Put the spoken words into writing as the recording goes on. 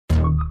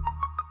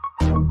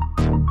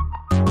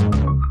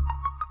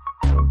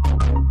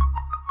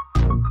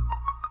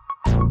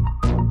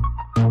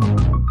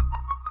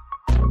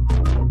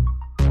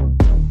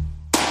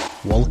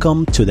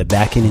Welcome to the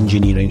Backend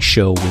Engineering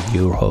Show with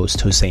your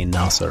host Hussein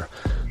Nasser.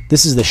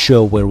 This is the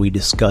show where we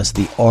discuss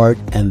the art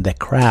and the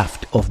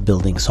craft of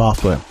building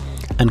software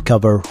and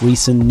cover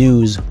recent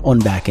news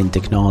on backend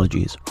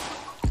technologies.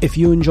 If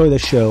you enjoy the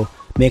show,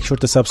 make sure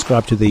to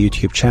subscribe to the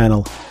YouTube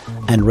channel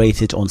and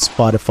rate it on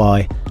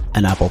Spotify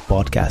and Apple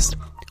Podcast.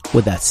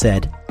 With that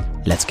said,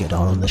 let's get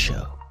on the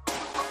show.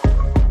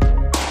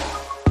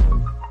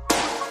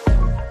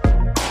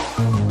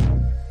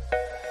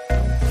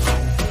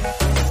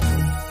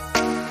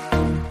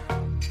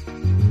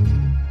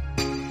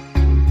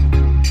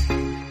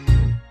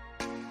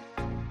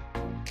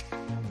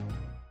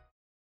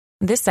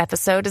 This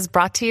episode is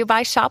brought to you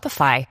by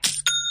Shopify.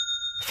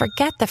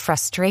 Forget the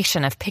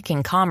frustration of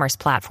picking commerce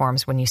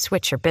platforms when you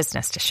switch your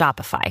business to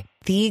Shopify,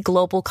 the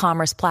global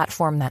commerce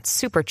platform that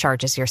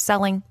supercharges your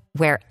selling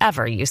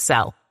wherever you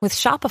sell. With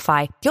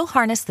Shopify, you'll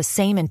harness the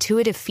same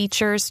intuitive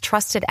features,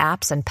 trusted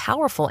apps, and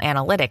powerful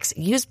analytics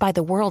used by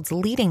the world's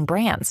leading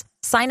brands.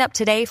 Sign up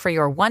today for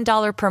your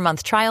 $1 per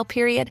month trial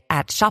period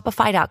at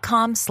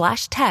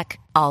shopify.com/tech,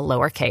 all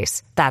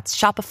lowercase. That's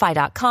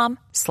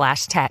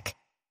shopify.com/tech.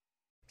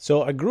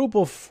 So a group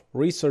of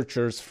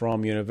researchers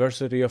from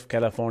University of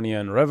California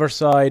in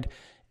Riverside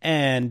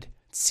and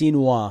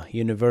Tsinghua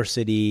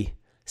University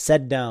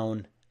sat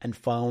down and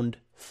found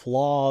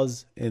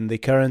flaws in the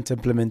current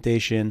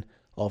implementation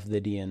of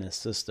the DNS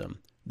system,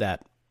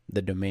 that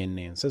the domain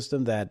name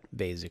system that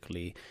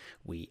basically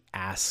we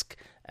ask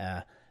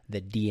the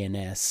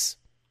DNS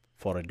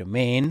for a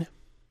domain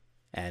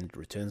and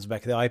returns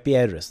back the IP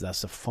address.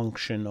 That's the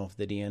function of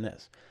the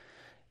DNS.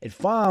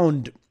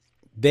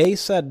 They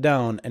sat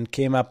down and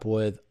came up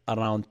with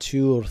around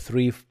 2 or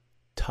 3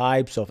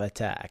 types of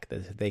attack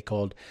that they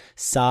called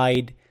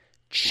side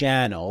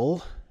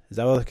channel. Is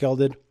that what they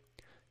called it?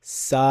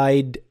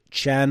 Side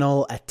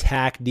channel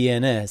attack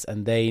DNS,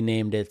 and they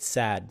named it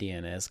SAD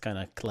DNS. Kind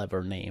of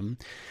clever name.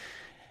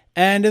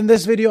 And in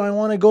this video, I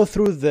want to go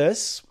through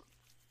this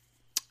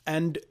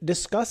and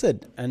discuss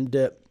it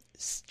and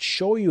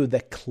show you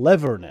the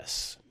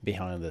cleverness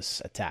behind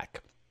this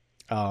attack.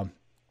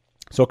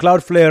 So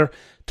Cloudflare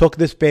took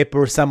this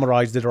paper,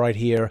 summarized it right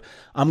here.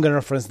 I'm going to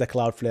reference the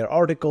Cloudflare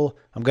article.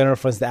 I'm going to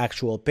reference the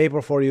actual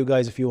paper for you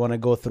guys if you want to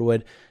go through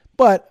it.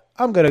 But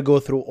I'm going to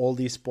go through all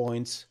these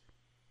points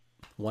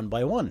one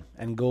by one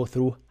and go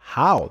through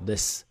how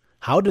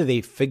do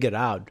they figure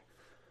out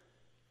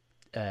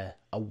a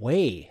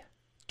way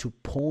to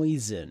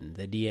poison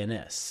the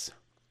DNS,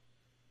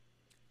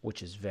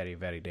 which is very,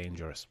 very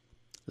dangerous.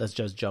 Let's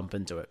just jump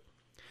into it.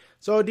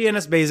 So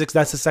DNS basics,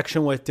 that's a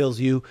section where it tells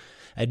you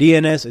a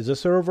DNS is a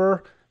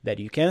server that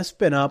you can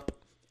spin up,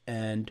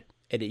 and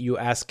you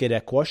ask it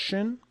a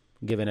question,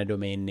 given a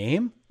domain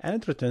name, and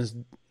it returns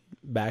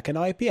back an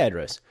IP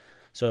address.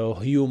 So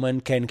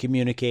human can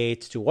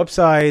communicate to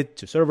website,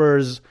 to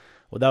servers,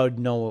 without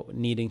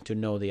needing to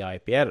know the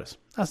IP address.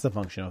 That's the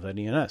function of the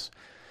DNS.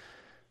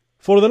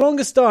 For the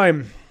longest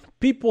time,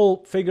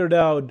 people figured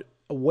out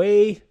a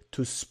way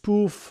to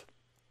spoof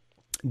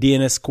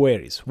DNS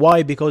queries.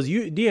 Why? Because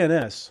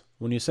DNS,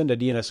 when you send a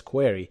DNS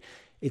query,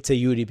 it's a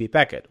UDP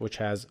packet, which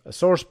has a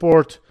source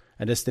port,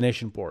 a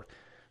destination port.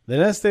 The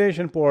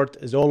destination port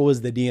is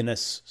always the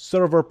DNS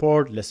server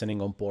port,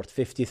 listening on port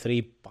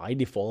 53 by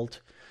default.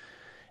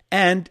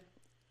 And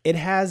it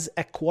has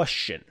a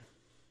question,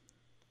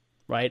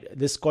 right?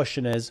 This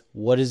question is,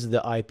 what is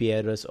the IP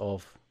address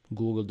of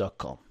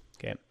google.com?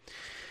 Okay.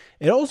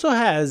 It also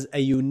has a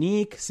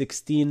unique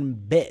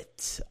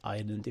 16-bit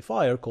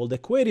identifier called the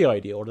query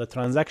ID or the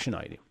transaction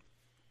ID.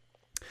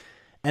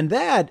 And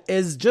that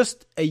is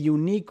just a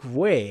unique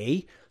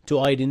way to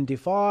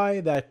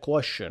identify that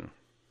question.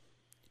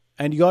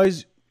 And you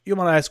guys, you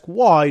might ask,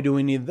 why do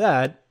we need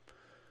that?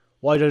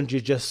 Why don't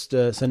you just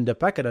send a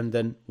packet and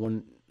then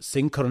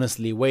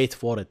synchronously wait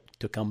for it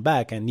to come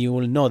back, and you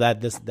will know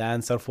that this is the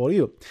answer for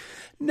you?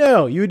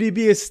 No,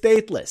 UDP is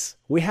stateless.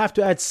 We have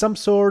to add some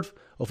sort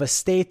of a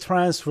state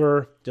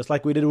transfer, just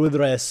like we did with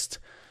REST,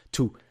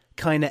 to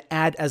kind of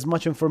add as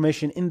much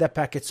information in the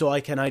packet so I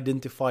can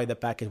identify the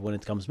packet when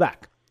it comes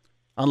back.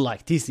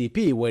 Unlike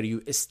TCP, where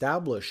you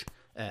establish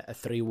a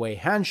three-way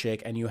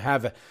handshake and you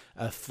have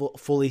a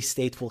fully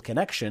stateful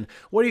connection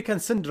where you can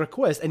send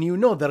requests and you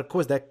know the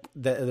request that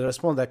the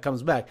response that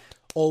comes back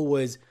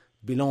always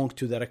belongs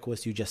to the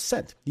request you just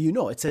sent. You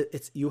know,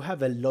 you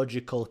have a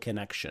logical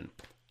connection,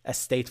 a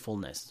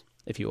statefulness,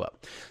 if you will.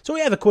 So we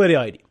have a query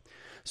ID.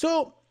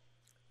 So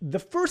the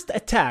first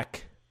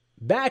attack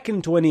back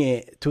in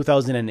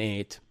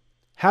 2008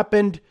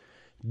 happened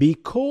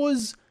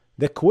because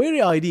the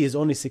query ID is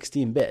only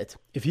 16-bit.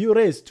 If you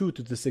raise 2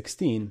 to the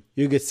 16,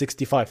 you get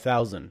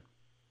 65,000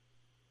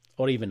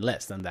 or even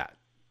less than that.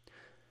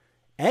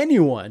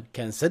 Anyone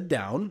can sit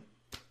down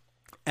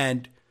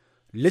and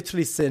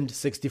literally send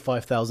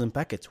 65,000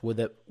 packets with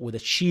a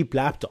cheap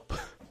laptop.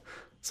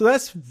 So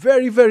that's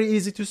very, very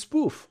easy to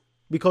spoof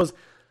because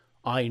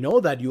I know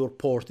that your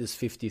port is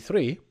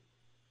 53.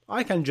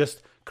 I can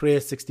just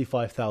create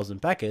 65,000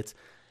 packets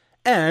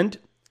and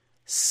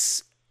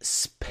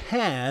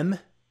spam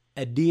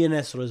a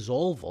DNS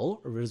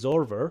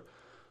resolver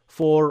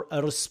for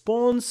a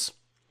response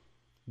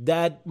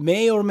that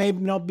may or may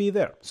not be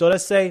there. So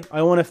let's say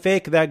I want to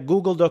fake that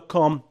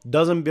google.com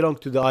doesn't belong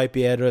to the IP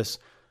address,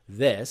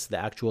 the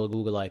actual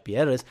Google IP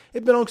address.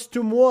 It belongs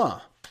to moi.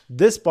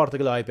 This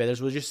particular IP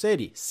address was just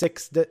SADI,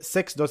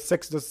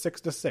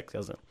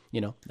 6.6.6.6.6,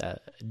 the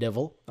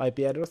devil IP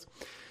address.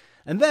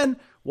 And then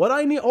all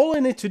I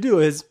need to do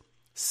is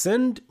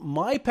send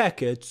my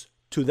packets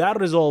to that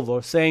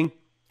resolver saying,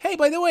 hey,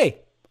 by the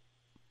way,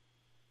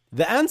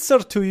 the answer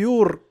to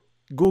your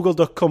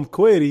google.com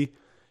query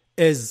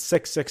is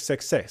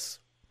 6666.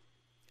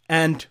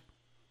 And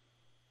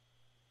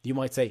you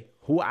might say,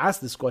 who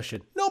asked this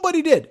question?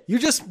 Nobody did. You're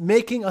just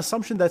making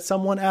assumption that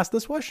someone asked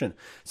this question.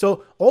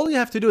 So all you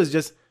have to do is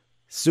just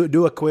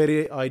do a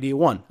query ID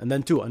 1 and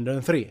then 2 and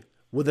then 3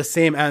 with the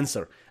same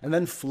answer and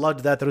then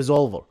flood that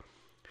resolver.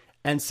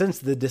 And since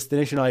the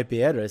destination IP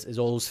address is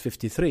always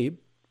 53,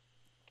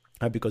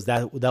 because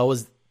that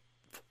was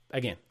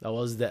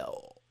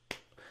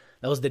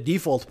the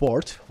default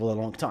port for a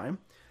long time,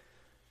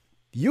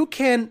 you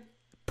can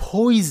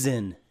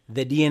poison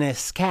the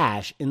DNS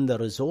cache in the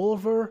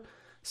resolver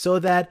so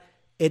that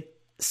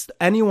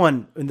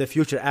anyone in the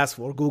future asks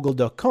for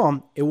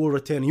google.com, it will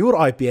return your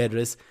IP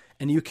address,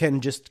 and you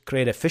can just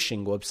create a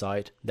phishing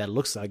website that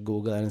looks like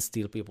Google and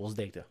steal people's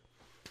data.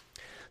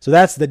 So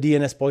that's the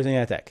DNS poisoning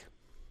attack.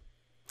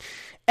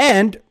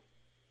 And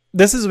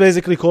this is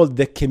basically called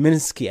the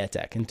Kaminsky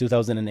attack in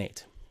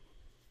 2008.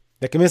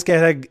 The Kaminsky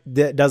attack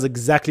does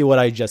exactly what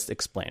I just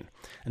explained.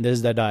 And this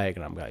is the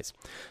diagram, guys.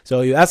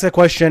 So you ask a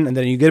question, and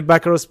then you get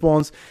back a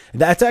response.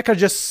 The attacker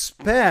just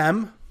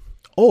spam.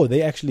 Oh,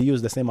 they actually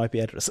use the same IP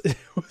address.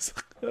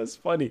 That's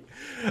funny.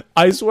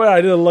 I swear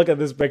I didn't look at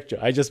this picture.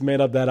 I just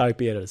made up that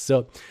IP address.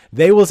 So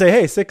they will say,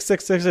 hey,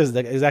 666 is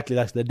exactly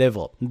that's the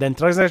devil. And then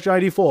transaction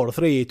ID 4,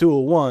 3, 2,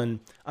 1,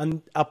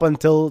 and up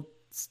until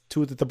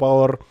 2 to the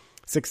power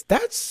 6.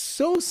 That's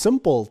so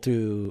simple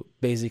to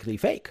basically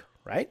fake,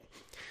 right?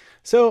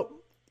 So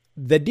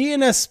the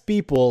DNS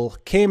people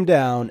came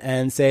down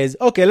and says,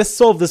 okay, let's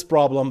solve this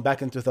problem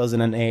back in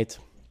 2008,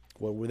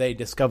 where they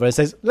discovered, it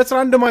says, let's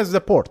randomize the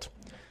port.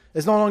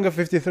 It's no longer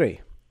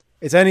 53.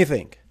 It's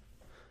anything.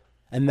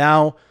 And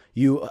now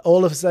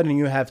all of a sudden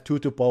you have 2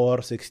 to the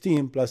power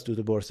 16 plus 2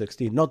 to the power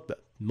 16, not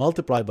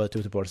multiplied by 2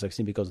 to the power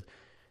 16, because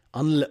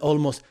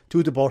almost 2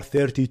 to the power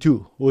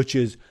 32, which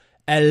is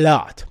a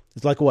lot.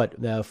 It's like what?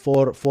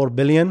 4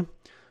 billion?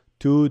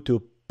 2 to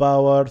the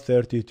power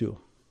 32.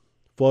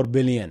 4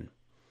 billion.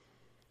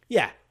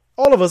 Yeah,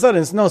 all of a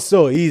sudden it's not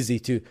so easy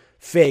to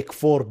fake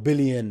 4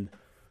 billion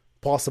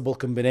possible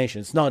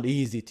combinations. It's not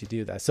easy to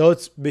do that. So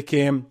it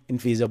became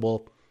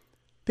infeasible.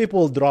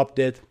 People dropped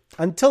it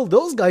until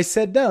those guys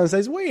sat down and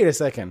says, wait a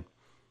second.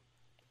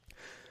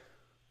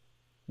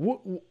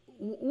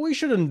 We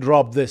shouldn't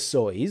drop this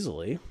so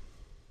easily.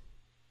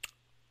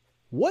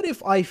 What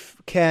if I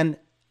can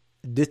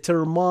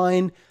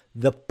determine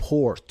the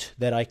port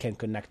that I can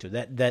connect to,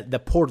 that the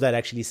port that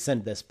actually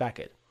sent this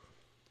packet?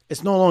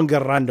 It's no longer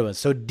randomized.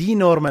 So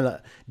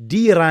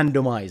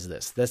de-randomize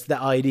this. That's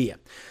the idea.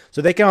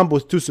 So they came up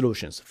with 2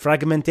 solutions: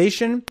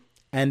 fragmentation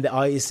and the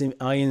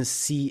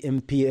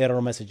INCMP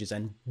error messages.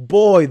 And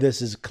boy,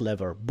 this is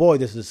clever. Boy,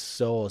 this is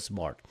so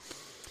smart.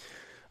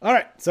 All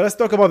right, so let's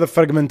talk about the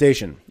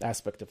fragmentation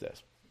aspect of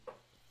this.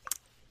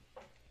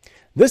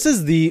 This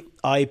is the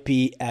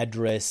IP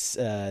address.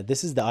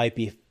 This is the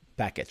IP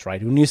packets,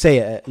 right? When you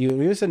say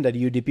you send a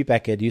UDP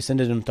packet, you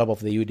send it on top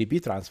of the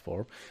UDP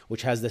transform,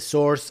 which has the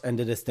source and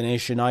the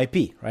destination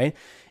IP, right?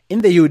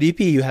 In the UDP,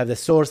 you have the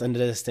source and the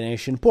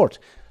destination port.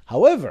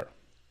 However,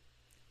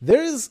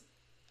 there is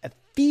a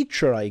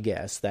feature, I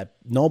guess, that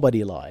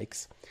nobody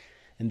likes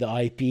in the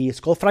IP.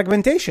 It's called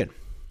fragmentation.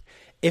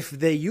 If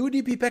the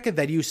UDP packet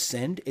that you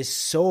send is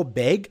so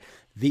big,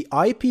 the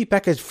IP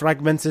packet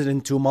fragments it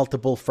into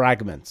multiple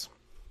fragments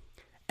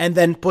and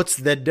then puts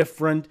the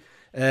different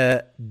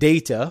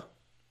data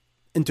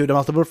into the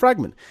multiple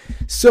fragment.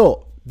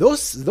 So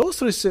those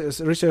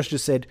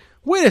researchers said,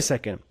 wait a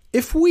second,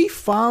 if we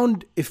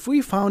found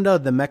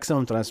out the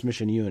maximum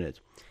transmission unit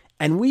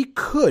and we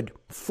could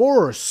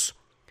force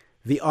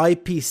the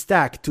IP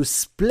stack to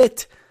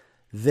split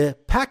the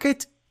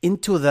packet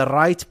into the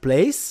right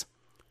place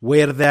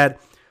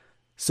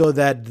so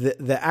that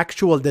the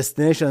actual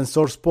destination and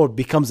source port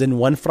becomes in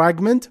one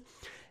fragment,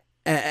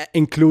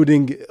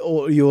 including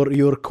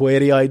your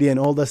query ID and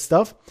all that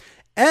stuff.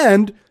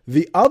 And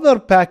the other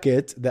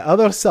packet, the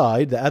other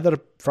side, the other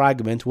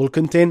fragment will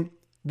contain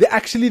the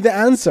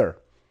answer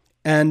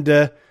and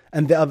the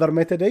other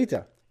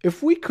metadata.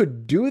 If we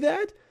could do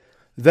that,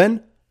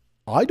 then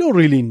I don't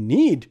really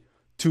need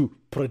to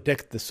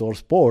predict the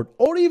source port,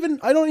 or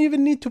I don't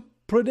even need to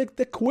predict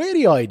the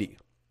query ID.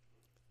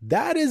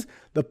 That is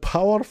the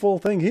powerful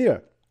thing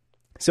here.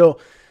 So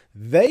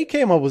they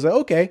came up with,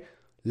 okay,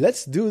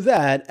 let's do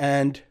that,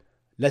 and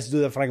let's do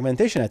the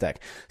fragmentation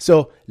attack.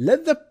 So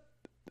let the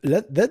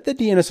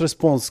DNS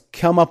response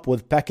come up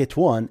with packet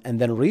 1 and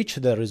then reach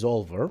the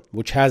resolver,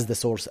 which has the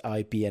source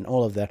IP and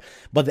all of that.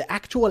 But the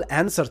actual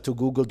answer to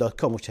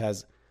google.com, which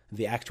has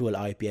the actual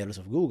IP address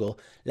of Google.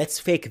 Let's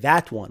fake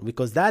that one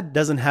because that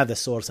doesn't have the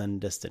source and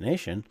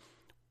destination.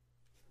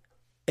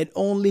 And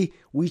only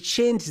we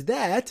change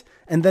that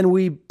and then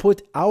we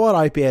put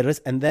our IP address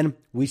and then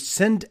we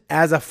send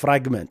as a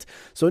fragment.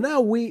 So now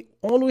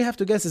all we have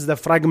to guess is the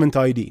fragment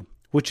ID,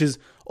 which is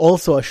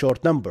also a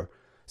short number.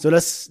 So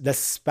let's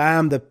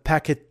spam the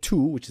packet 2,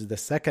 which is the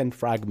second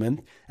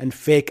fragment, and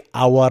fake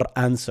our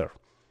answer,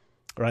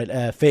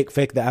 right?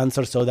 Fake the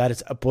answer so that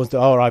it's opposed to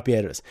our IP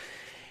address.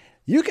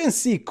 You can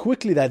see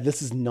quickly that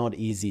this is not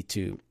easy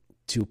to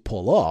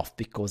pull off,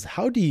 because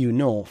how do you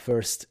know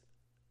first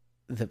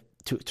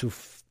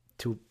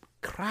to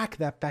crack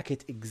that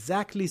packet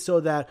exactly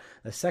so that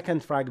the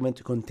second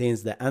fragment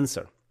contains the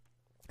answer?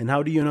 And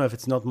how do you know if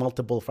it's not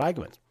multiple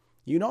fragments?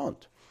 You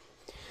don't.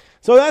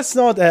 So that's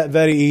not a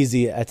very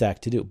easy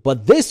attack to do.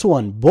 But this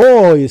one,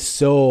 boy, is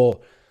so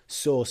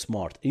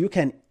smart. You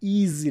can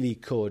easily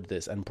code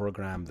this and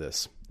program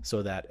this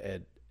so that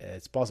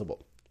it's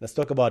possible. Let's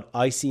talk about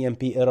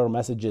ICMP error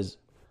messages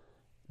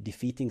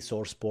defeating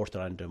source port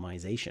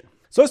randomization.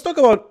 So let's talk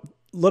a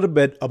little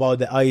bit about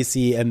the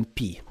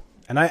ICMP.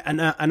 And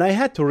I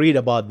had to read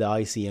about the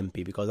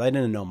ICMP because I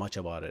didn't know much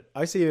about it.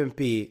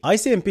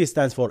 ICMP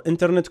stands for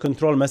Internet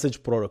Control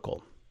Message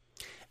Protocol.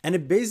 And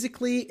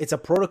it's a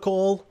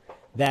protocol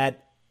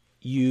that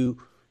you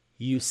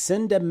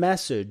send a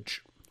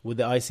message with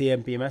the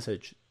ICMP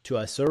message to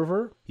a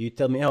server. You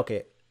tell me,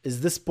 okay,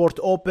 is this port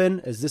open?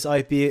 Is this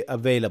IP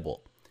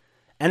available?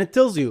 And it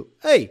tells you,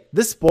 hey,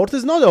 this port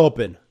is not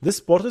open. This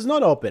port is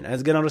not open. And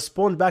it's going to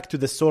respond back to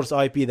the source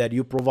IP that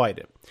you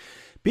provided.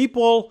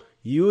 People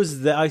use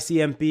the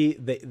ICMP,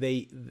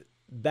 they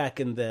back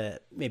in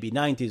the maybe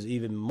 90s,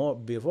 even more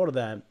before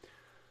that,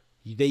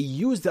 they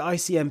use the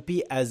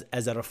ICMP as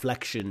a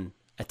reflection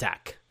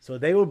attack. So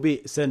they will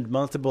send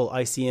multiple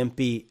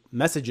ICMP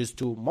messages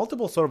to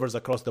multiple servers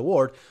across the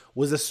world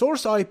with the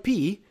source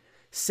IP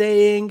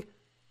saying,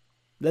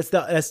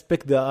 let's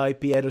pick the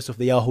IP address of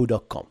the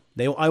yahoo.com.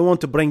 I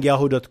want to bring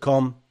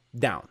yahoo.com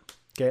down.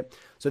 Okay,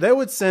 so they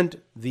would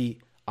send the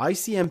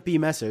ICMP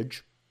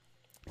message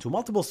to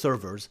multiple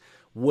servers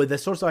with the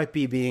source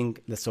IP being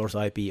the source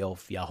IP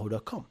of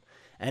yahoo.com,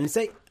 and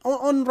say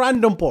on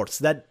random ports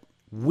that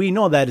we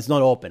know that it's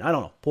not open. I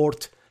don't know,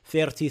 port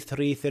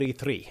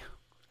 3333.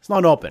 It's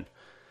not open.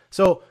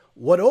 So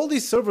what all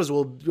these servers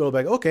will go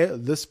back, okay,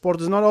 this port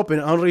is not open,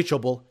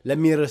 unreachable. Let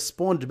me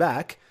respond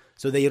back.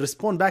 So they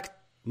respond back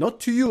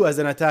not to you as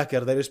an attacker.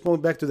 They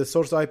respond back to the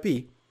source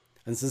IP.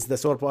 And since the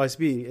source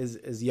IP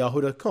is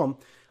yahoo.com,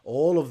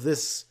 all of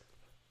this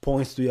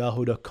points to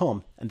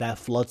yahoo.com, and that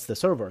floods the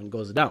server and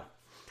goes down.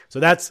 So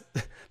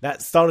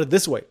that started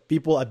this way.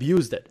 People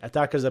abused it.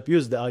 Attackers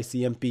abused the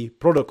ICMP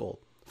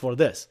protocol for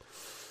this.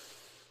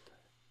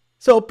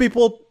 So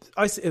people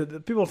from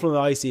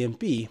the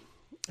ICMP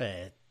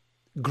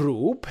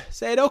group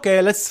said,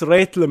 okay, let's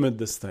rate limit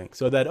this thing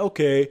so that,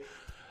 okay,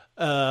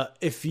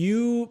 if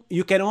you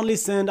can only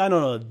send, I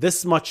don't know,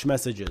 this much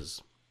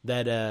messages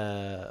that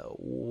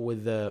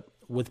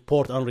with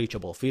port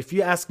unreachable. If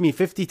you ask me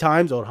 50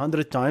 times or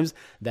 100 times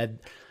that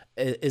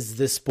is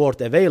this port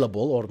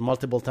available, or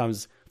multiple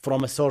times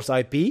from a source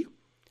IP,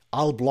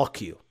 I'll block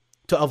you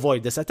to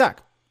avoid this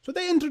attack. So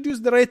they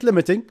introduced the rate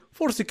limiting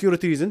for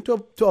security reason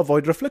to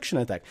avoid reflection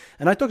attack.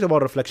 And I talked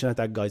about reflection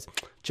attack, guys.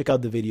 Check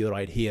out the video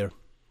right here.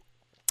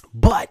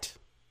 But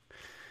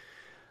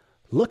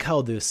look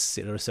how these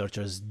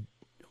researchers,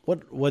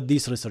 what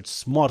these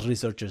smart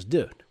researchers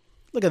did.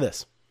 Look at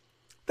this.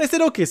 They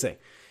said, okay,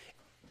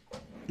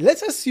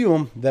 let's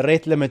assume the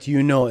rate limit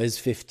is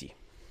 50.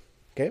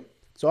 Okay?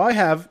 So I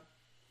have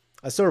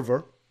a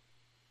server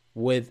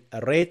with a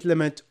rate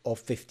limit of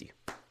 50.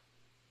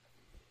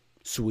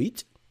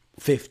 Sweet.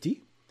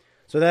 50.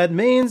 So that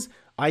means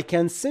I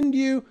can send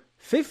you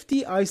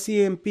 50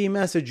 ICMP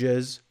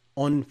messages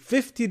on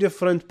 50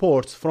 different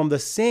ports from the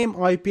same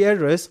IP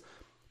address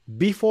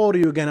before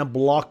you're going to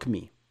block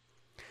me.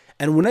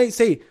 And when I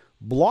say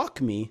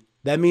block me,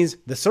 that means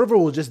the server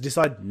will just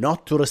decide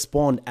not to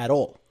respond at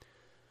all.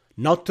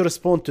 Not to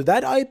respond to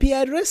that IP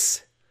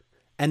address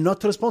and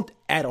not to respond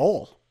at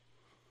all.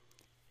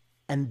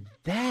 And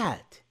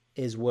that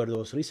is where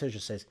those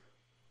researchers says,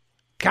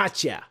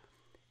 gotcha.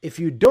 If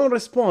you don't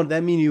respond,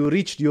 that means you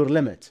reached your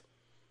limit.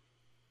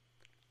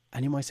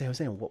 And you might say,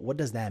 Hussein, what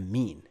does that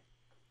mean?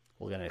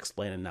 We're going to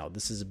explain it now.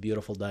 This is a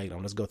beautiful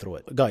diagram. Let's go through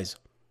it. Guys,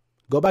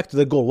 go back to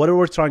the goal. What are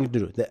we trying to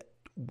do?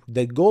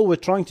 The goal we're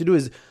trying to do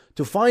is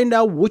to find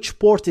out which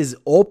port is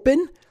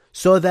open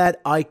so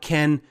that I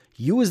can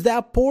use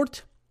that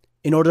port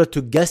in order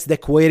to guess the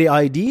query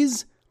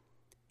IDs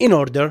in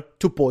order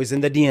to poison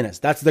the DNS.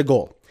 That's the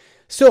goal.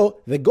 So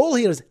the goal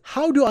here is,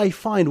 how do I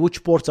find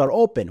which ports are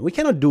open? We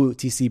cannot do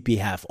TCP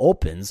half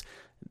opens.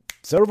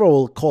 Server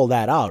will call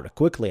that out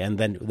quickly and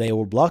then they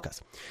will block us.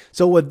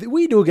 So what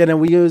we do again,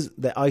 we use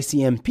the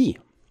ICMP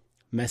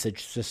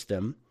message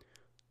system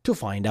to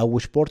find out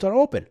which ports are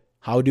open.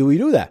 How do we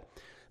do that?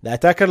 The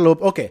attacker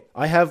loop, okay,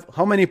 I have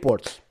how many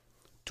ports?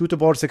 2 to the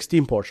power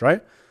 16 ports,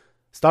 right?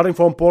 Starting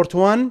from port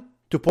 1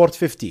 to port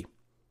 50.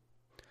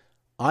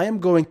 I am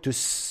going to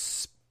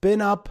spin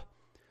up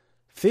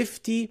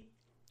 50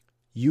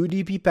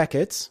 UDP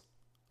packets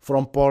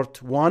from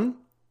port 1,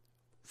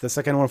 the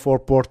second one for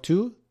port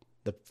 2,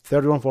 the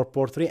third one for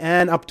port 3,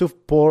 and up to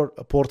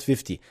port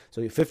 50.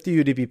 So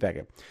 50 UDP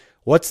packet.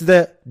 What's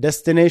the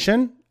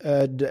destination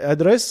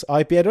address,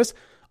 IP address?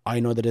 I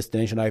know the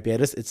destination IP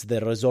address. It's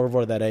the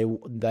resolver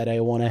that I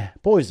want to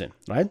poison,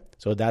 right?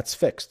 So that's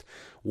fixed.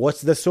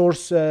 What's the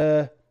source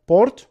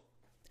port?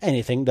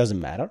 Anything, doesn't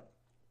matter.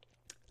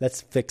 Let's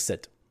fix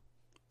it.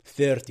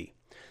 30.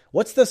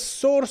 What's the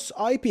source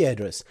IP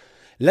address?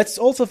 Let's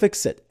also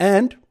fix it.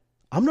 And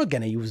I'm not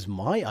going to use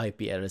my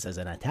IP address as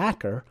an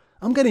attacker.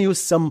 I'm going to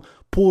use some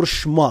poor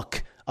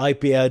schmuck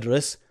IP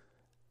address.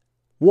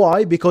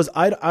 Why? Because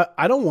I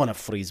don't want to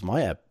freeze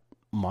my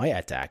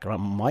attack or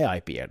my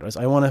IP address.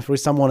 I want to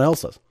freeze someone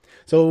else's.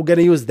 So we're going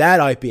to use that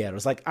IP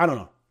address. Like, I don't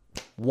know,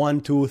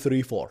 1, 2,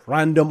 3, 4,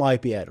 random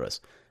IP address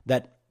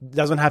that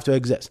doesn't have to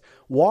exist.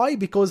 Why?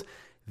 Because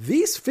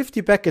these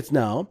 50 packets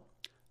now,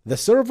 the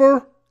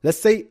server, let's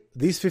say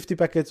these 50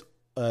 packets,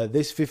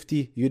 these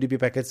 50 UDP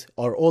packets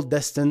are all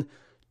destined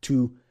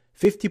to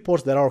 50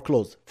 ports that are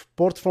closed.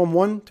 Ports from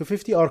 1 to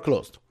 50 are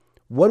closed.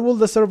 What will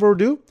the server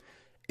do?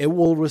 It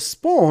will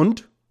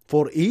respond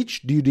for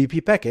each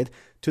UDP packet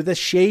to the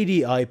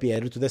shady IP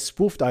address, to the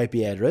spoofed IP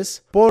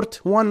address.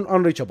 Port 1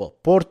 unreachable,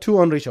 port 2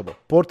 unreachable,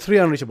 port 3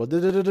 unreachable,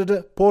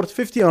 port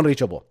 50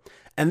 unreachable.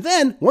 And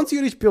then once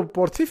you reach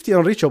port 50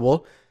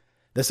 unreachable,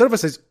 the server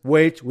says,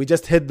 wait, we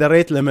just hit the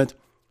rate limit.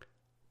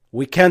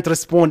 We can't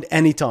respond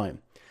anytime.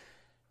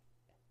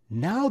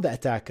 Now the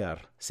attacker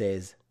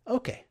says,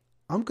 okay,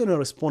 I'm going to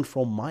respond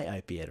from my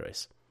IP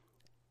address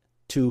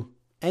to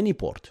any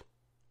port,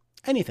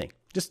 anything.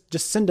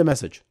 Just send a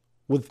message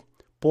with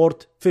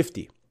port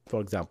 50, for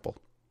example.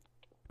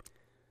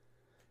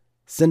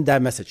 Send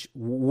that message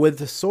with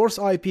the source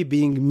IP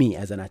being me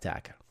as an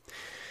attacker.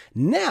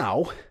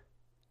 Now,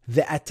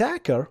 the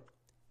attacker,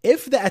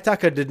 if the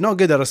attacker did not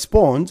get a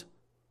response,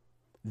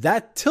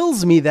 that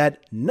tells me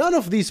that none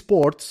of these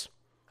ports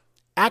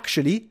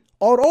actually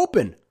are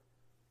open.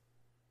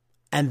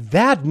 And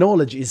that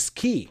knowledge is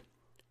key.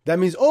 That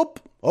means,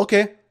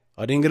 okay,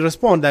 I didn't get a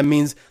response. That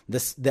means the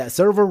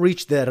server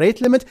reached the rate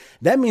limit.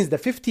 That means the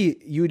 50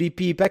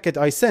 UDP packet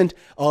I sent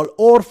are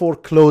all for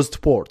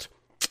closed port.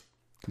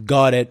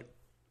 Got it.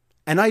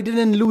 And I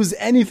didn't lose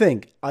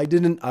anything. I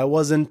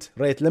wasn't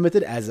rate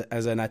limited as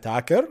an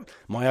attacker.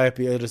 My IP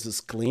address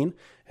is clean.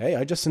 Hey,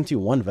 I just sent you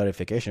one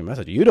verification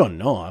message. You don't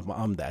know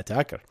I'm the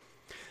attacker.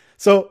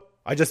 So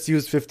I just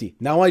used 50.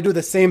 Now I do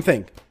the same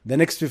thing. The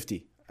next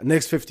 50.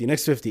 Next 50,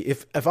 next 50.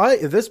 If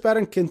this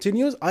pattern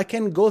continues, I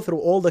can go through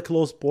all the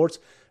closed ports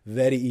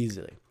very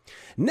easily.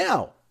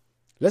 Now,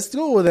 let's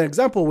go with an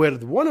example where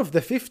one of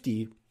the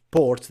 50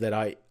 ports that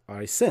I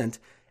sent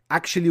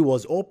actually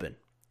was open.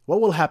 What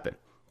will happen?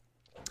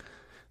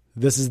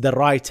 This is the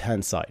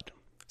right-hand side.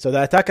 So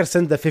the attacker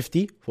sent the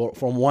 50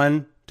 from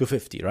 1 to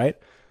 50, right?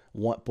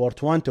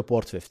 Port 1 to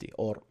port 50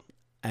 or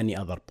any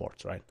other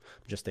ports, right?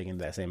 Just taking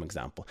the same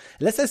example.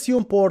 Let's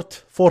assume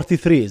port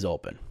 43 is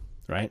open,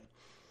 right?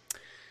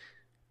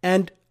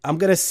 And I'm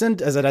going to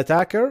send as an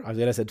attacker, I'm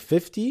going to send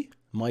 50.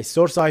 My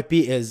source IP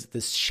is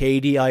this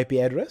shady IP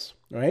address,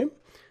 right?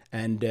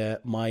 And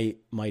my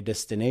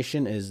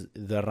destination is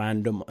the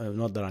random,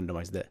 not the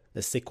randomized,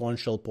 the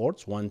sequential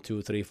ports, 1,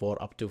 2, 3,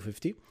 4, up to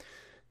 50.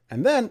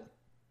 And then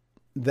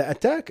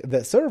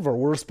the server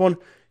will respond,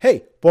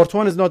 hey, port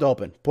 1 is not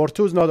open. Port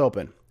 2 is not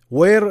open.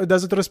 Where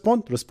does it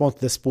respond? Respond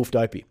to the spoofed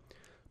IP.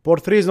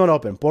 Port 3 is not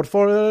open. Port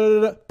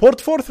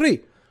 3.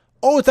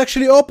 Oh, it's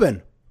actually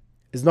open.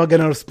 It's not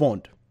going to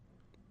respond.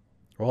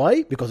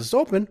 Why? Because it's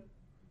open.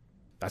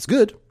 That's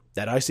good.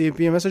 That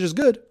ICMP message is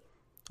good.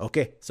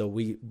 Okay, so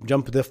we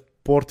jump to the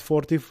port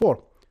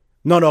 44.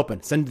 Not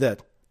open. Send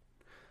that.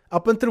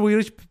 Up until we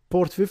reach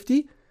port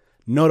 50,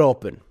 not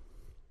open.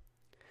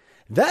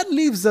 That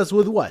leaves us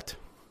with what?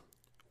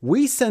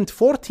 We sent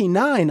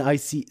 49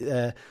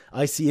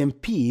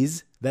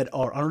 ICMPs that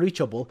are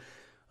unreachable.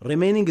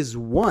 Remaining is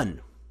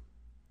 1.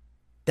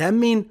 That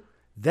means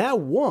that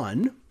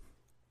 1,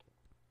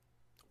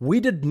 we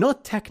did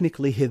not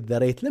technically hit the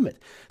rate limit.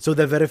 So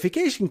the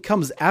verification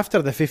comes after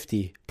the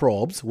 50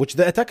 probes, which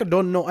the attacker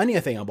don't know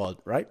anything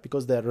about, right?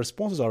 Because the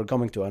responses are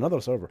coming to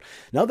another server.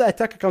 Now the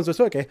attacker comes to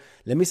say, okay,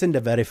 let me send a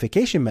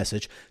verification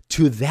message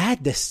to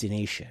that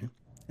destination.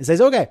 It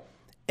says, okay,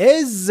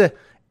 is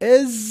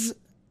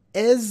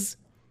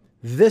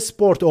this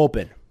port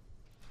open?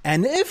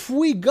 And if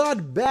we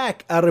got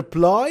back a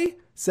reply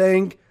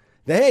saying,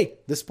 hey,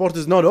 this port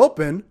is not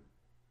open,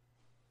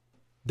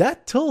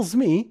 that tells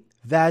me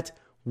that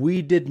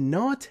we did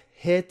not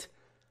hit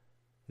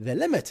the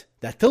limit.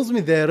 That tells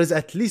me there is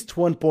at least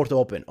one port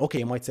open. Okay,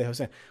 you might say,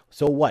 Hussein,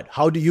 so what?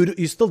 How do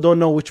you still don't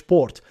know which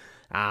port?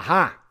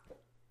 Aha.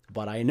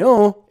 But I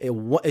know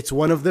it's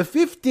one of the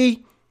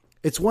 50.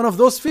 It's one of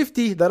those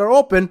 50 that are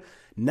open.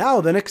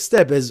 Now the next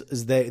step is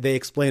they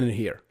explain it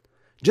here.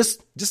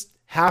 Just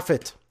half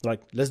it.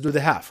 Like, let's do the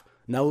half.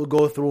 Now we'll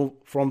go through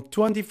from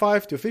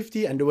 25 to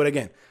 50 and do it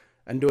again.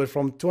 and do it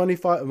from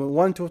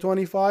 1 to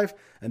 25,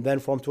 and then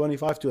from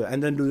 25 to,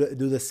 and then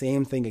do the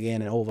same thing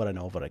again and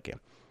over again.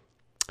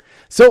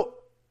 So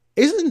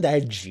isn't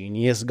that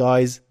genius,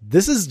 guys?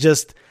 This is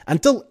just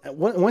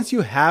once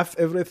you have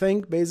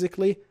everything,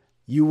 basically,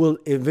 you will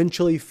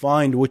eventually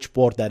find which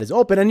port that is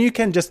open, and you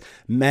can just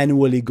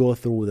manually go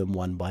through them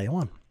one by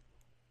one.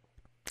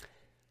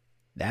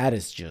 That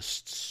is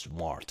just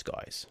smart,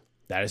 guys.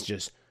 That is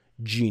just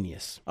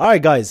genius. All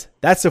right, guys,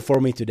 that's it for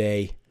me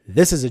today.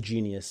 This is a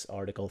genius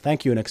article.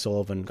 Thank you, Nick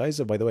Sullivan. Guys,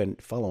 by the way,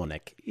 follow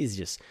Nick.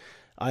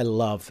 I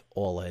love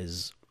all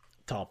his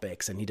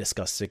topics, and he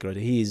discussed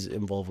security. He's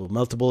involved with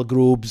multiple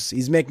groups.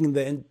 He's making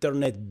the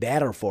internet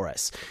better for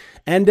us.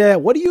 And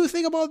what do you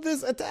think about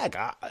this attack?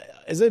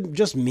 Is it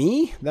just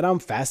me that I'm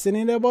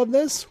fascinated about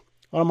this?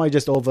 Or am I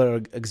just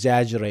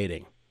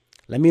over-exaggerating?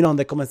 Let me know in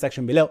the comment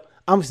section below.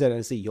 I'm excited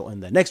to see you in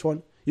the next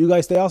one. You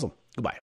guys stay awesome. Goodbye.